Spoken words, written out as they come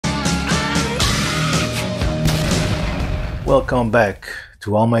Welcome back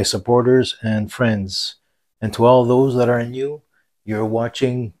to all my supporters and friends, and to all those that are new. You're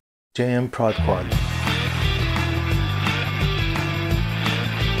watching JM Prod Quad.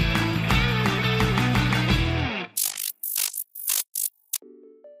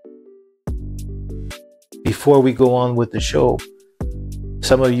 Before we go on with the show,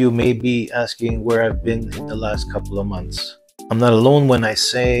 some of you may be asking where I've been in the last couple of months. I'm not alone when I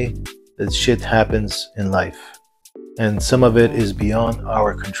say that shit happens in life, and some of it is beyond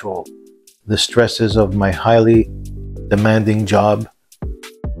our control. The stresses of my highly demanding job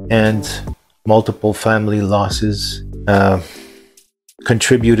and multiple family losses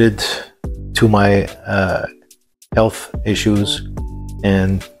contributed to my health issues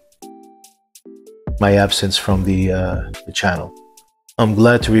and my absence from the channel. I'm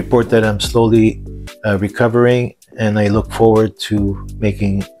glad to report that I'm slowly recovering, and I look forward to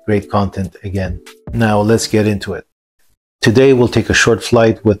making great content again. Now let's get into it. Today we'll take a short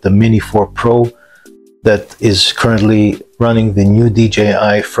flight with the Mini 4 Pro that is currently running the new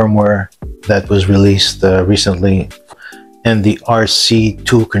DJI firmware that was released recently, and the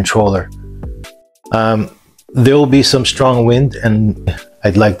RC2 controller. There will be some strong wind, and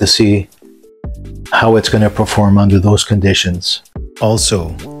I'd like to see how it's going to perform under those conditions. Also,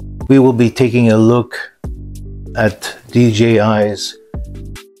 we will be taking a look at DJI's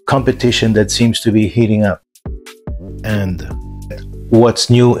competition that seems to be heating up, and what's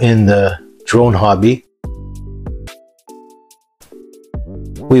new in the drone hobby.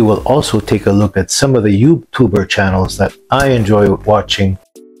 We will also take a look at some of the YouTuber channels that I enjoy watching.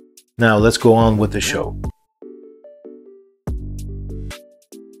 Now let's go on with the show.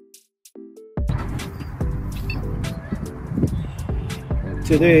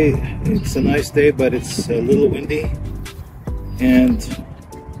 Today it's a nice day, but it's a little windy, and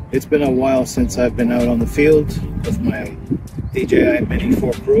it's been a while since I've been out on the field with my DJI Mini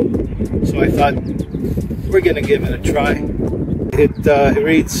 4 Pro, so I thought we're gonna give it a try. It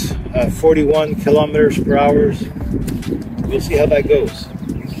reads 41 kilometers per hour. We'll see how that goes.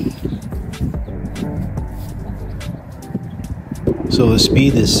 So the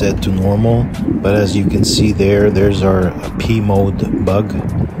speed is set to normal, but as you can see there's our P mode bug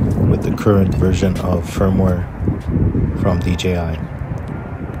with the current version of firmware from DJI.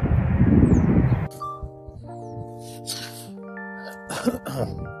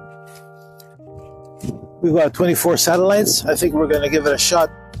 We've got 24 satellites. I think we're going to give it a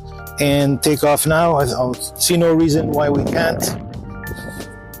shot and take off now. I don't see no reason why we can't.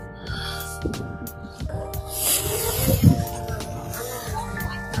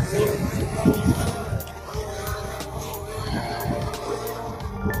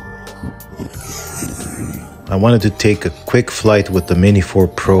 I wanted to take a quick flight with the Mini 4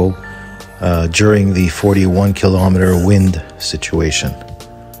 Pro during the 41 kilometer wind situation.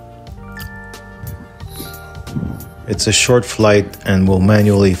 It's a short flight, and we'll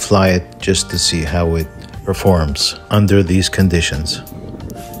manually fly it just to see how it performs under these conditions.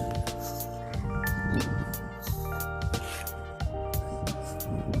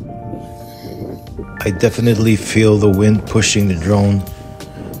 I definitely feel the wind pushing the drone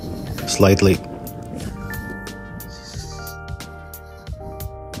slightly.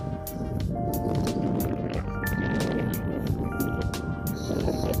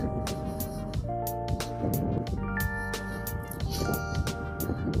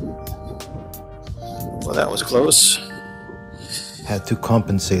 Well, that was close. Had to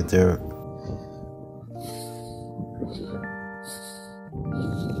compensate there.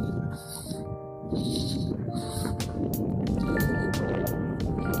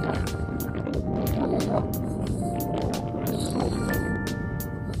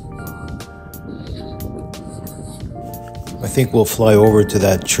 I think we'll fly over to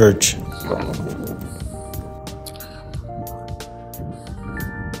that church.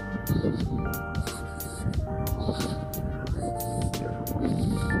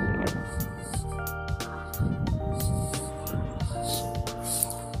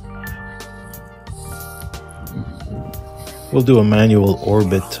 We'll do a manual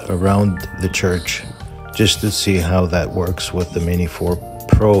orbit around the church just to see how that works with the Mini 4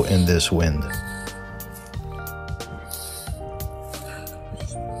 Pro in this wind.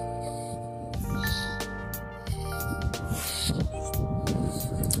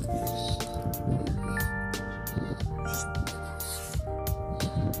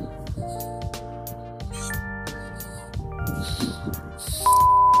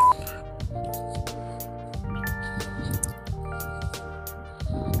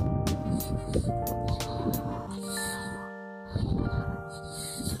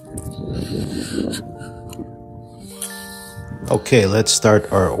 Okay, let's start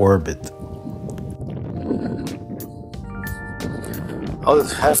our orbit. I'll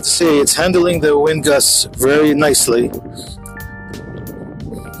have to say it's handling the wind gusts very nicely.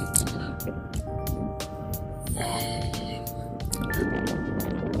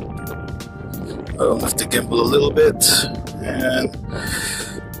 I'll have to gimbal a little bit and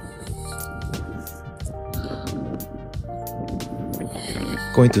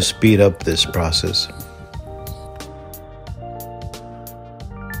going to speed up this process.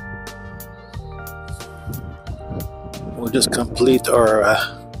 We'll just complete our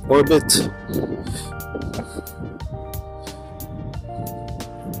orbit.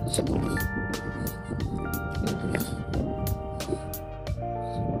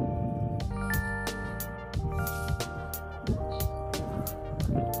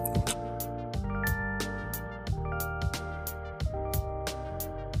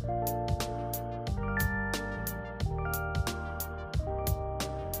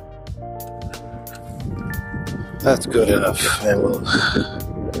 That's good enough. And we'll...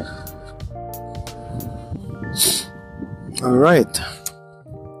 All right.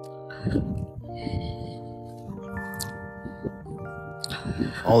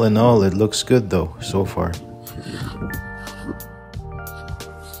 All in all, it looks good though, so far.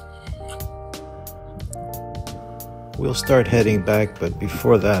 We'll start heading back, but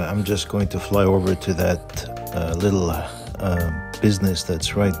before that, I'm just going to fly over to that little business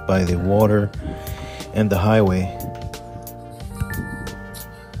that's right by the water and the highway.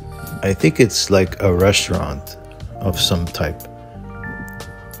 I think it's like a restaurant of some type.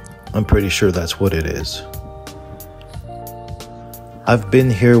 I'm pretty sure that's what it is. I've been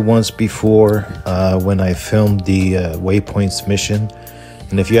here once before when I filmed the Waypoints mission,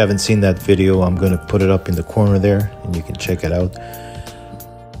 and if you haven't seen that video, I'm going to put it up in the corner there and you can check it out.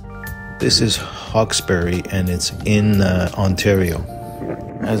 This is Hawkesbury and it's in Ontario.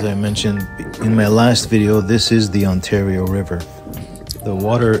 As I mentioned in my last video, this is the Ontario River. The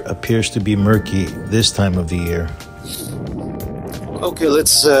water appears to be murky this time of the year. Okay,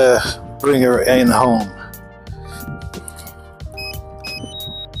 let's bring her in home.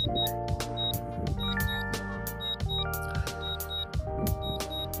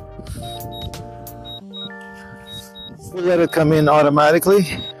 We'll let it come in automatically.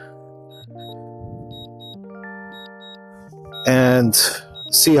 And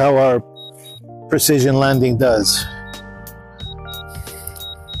see how our precision landing does.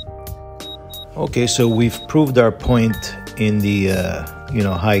 Okay, so we've proved our point in the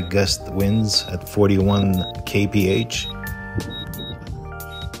high gust winds at 41 kph.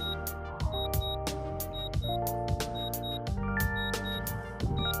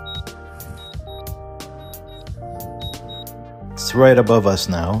 It's right above us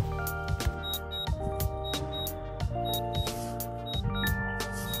now.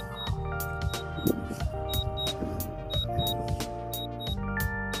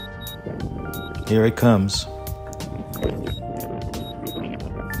 Here it comes.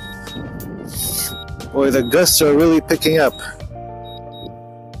 Boy, the gusts are really picking up.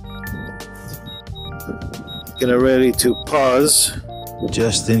 Getting ready to pause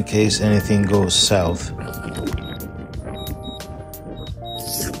just in case anything goes south.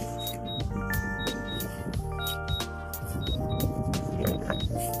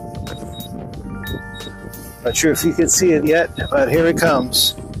 Not sure if you can see it yet, but here it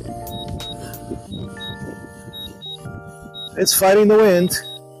comes. It's fighting the wind.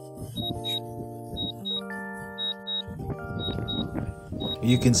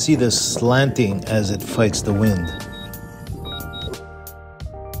 You can see the slanting as it fights the wind.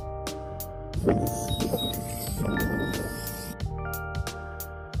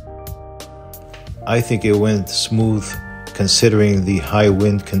 I think it went smooth considering the high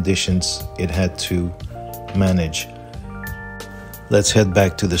wind conditions it had to manage. Let's head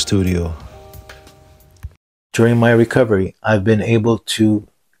back to the studio. During my recovery, I've been able to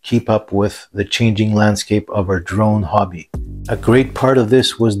keep up with the changing landscape of our drone hobby. A great part of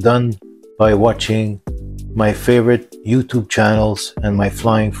this was done by watching my favorite YouTube channels and my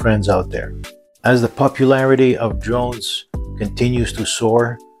flying friends out there. As the popularity of drones continues to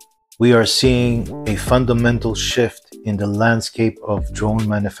soar, we are seeing a fundamental shift in the landscape of drone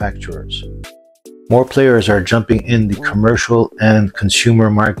manufacturers. More players are jumping in the commercial and consumer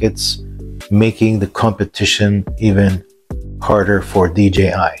markets, making the competition even harder for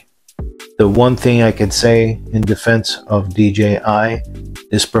DJI. The one thing I can say in defense of DJI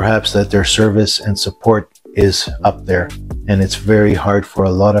is perhaps that their service and support is up there, and it's very hard for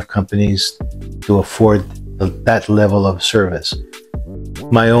a lot of companies to afford that level of service.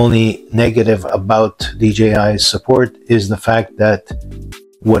 My only negative about DJI's support is the fact that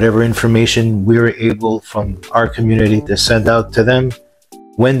whatever information we're able from our community to send out to them,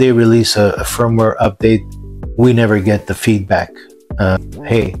 when they release a firmware update, we never get the feedback.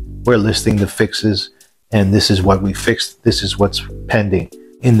 Hey, we're listing the fixes and this is what we fixed, this is what's pending.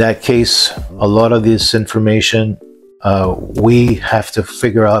 In that case, a lot of this information we have to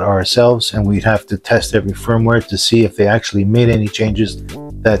figure out ourselves, and we'd have to test every firmware to see if they actually made any changes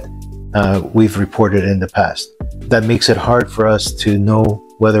that we've reported in the past. That makes it hard for us to know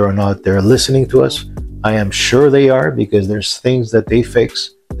whether or not they're listening to us. I am sure they are, because there's things that they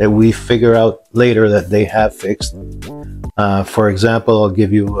fix that we figure out later that they have fixed. For example, I'll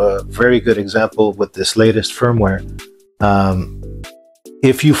give you a very good example with this latest firmware.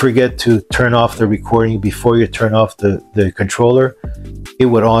 If you forget to turn off the recording before you turn off the controller, it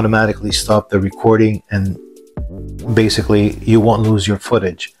would automatically stop the recording, and basically you won't lose your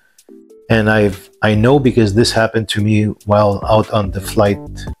footage. And I know, because this happened to me while out on the flight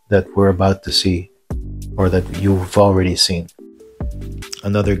that we're about to see, or that you've already seen.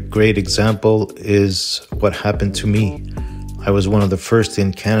 Another great example is what happened to me. I was one of the first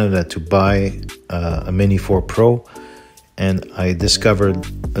in Canada to buy a Mini 4 Pro, and I discovered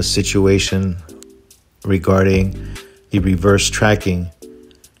a situation regarding the reverse tracking.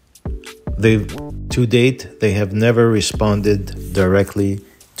 To date, they have never responded directly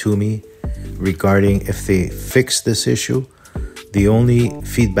to me regarding if they fixed this issue. The only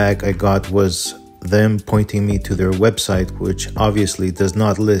feedback I got was them pointing me to their website, which obviously does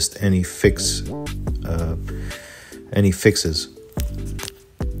not list any fixes.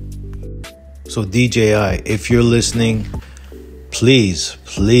 So DJI, if you're listening, please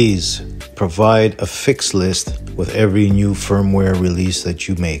provide a fix list with every new firmware release that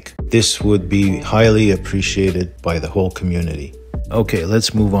you make. This would be highly appreciated by the whole community. Okay,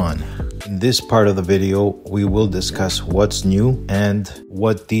 let's move on. In this part of the video, we will discuss what's new and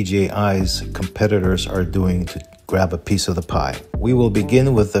what DJI's competitors are doing to grab a piece of the pie. We will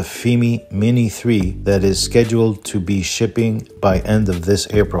begin with the Fimi Mini 3 that is scheduled to be shipping by end of this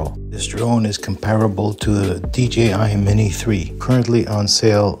April. This drone is comparable to the DJI Mini 3, currently on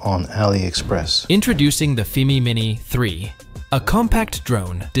sale on AliExpress. Introducing the Fimi Mini 3, a compact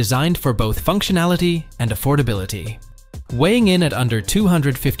drone designed for both functionality and affordability. Weighing in at under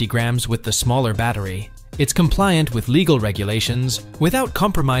 250 grams with the smaller battery, it's compliant with legal regulations without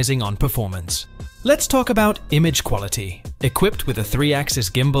compromising on performance. Let's talk about image quality. Equipped with a 3-axis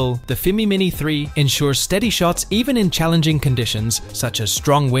gimbal, the Fimi Mini 3 ensures steady shots even in challenging conditions such as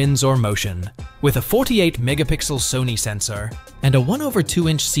strong winds or motion. With a 48-megapixel Sony sensor and a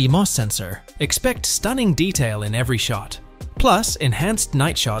 1/2-inch CMOS sensor, expect stunning detail in every shot. Plus, enhanced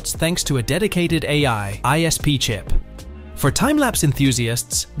night shots thanks to a dedicated AI ISP chip. For time-lapse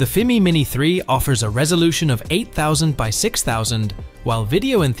enthusiasts, the Fimi Mini 3 offers a resolution of 8000 by 6000, while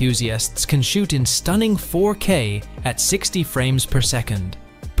video enthusiasts can shoot in stunning 4K at 60 frames per second.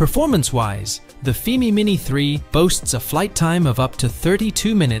 Performance-wise, the Fimi Mini 3 boasts a flight time of up to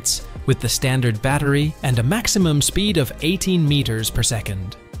 32 minutes with the standard battery and a maximum speed of 18 meters per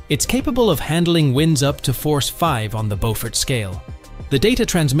second. It's capable of handling winds up to force 5 on the Beaufort scale. The data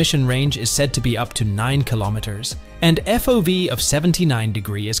transmission range is said to be up to 9 kilometers, and FOV of 79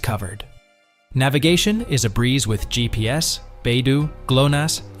 degrees is covered. Navigation is a breeze with GPS, Beidou,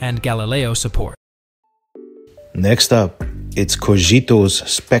 GLONASS, and Galileo support. Next up, it's Cogito's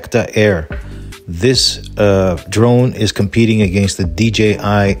Specta Air. This drone is competing against the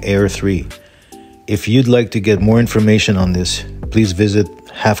DJI Air 3. If you'd like to get more information on this, please visit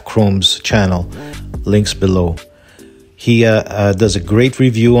Half Chrome's channel, links below. He does a great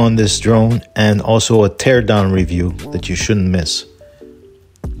review on this drone and also a teardown review that you shouldn't miss.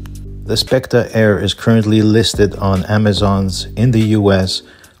 The Specta Air is currently listed on Amazon's in the US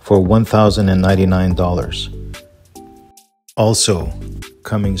for $1,099. Also,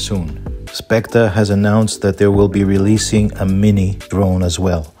 coming soon, Specta has announced that they will be releasing a mini drone as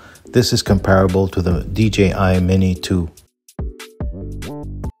well. This is comparable to the DJI Mini 2.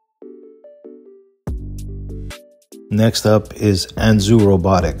 Next up is Anzu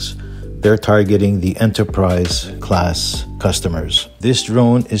Robotics. They're targeting the enterprise class customers. This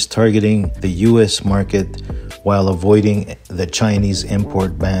drone is targeting the US market while avoiding the Chinese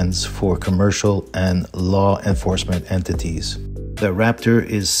import bans for commercial and law enforcement entities. The Raptor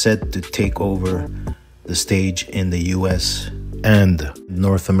is set to take over the stage in the US and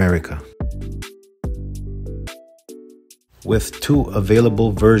North America. With 2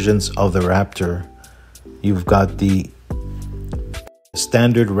 available versions of the Raptor, you've got the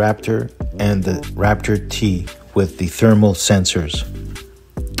standard Raptor and the Raptor T with the thermal sensors.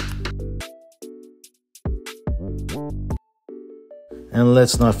 And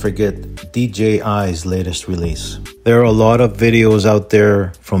let's not forget DJI's latest release. There are a lot of videos out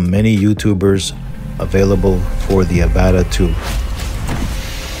there from many YouTubers available for the Avata 2.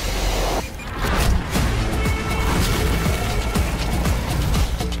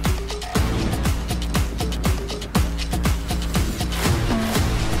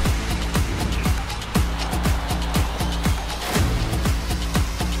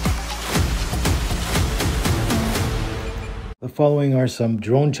 The following are some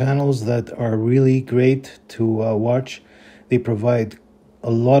drone channels that are really great to watch. They provide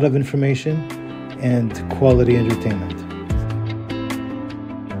a lot of information and quality entertainment.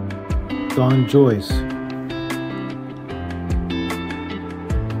 Don Joyce,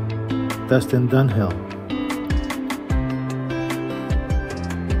 Dustin Dunhill,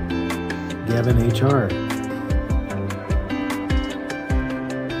 Gavin HR,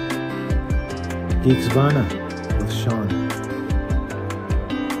 Geeksvana with Sean,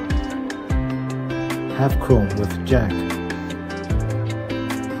 Half Chrome with Jack,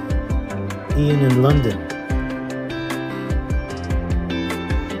 Ian in London,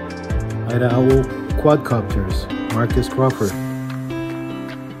 Idaho Quadcopters, Marcus Crawford,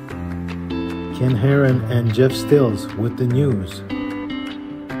 Ken Heron and Jeff Stills with the news,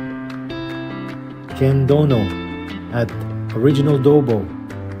 Ken Dono at Original Dobo,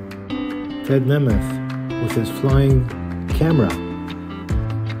 Ted Nemeth with his flying camera,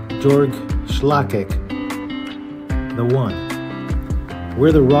 Georg Schlakek, The One,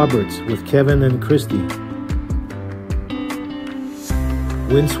 We're the Roberts with Kevin and Christy,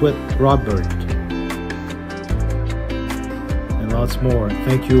 Windswept Robert, and lots more.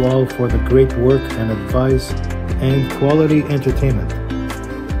 Thank you all for the great work and advice and quality entertainment.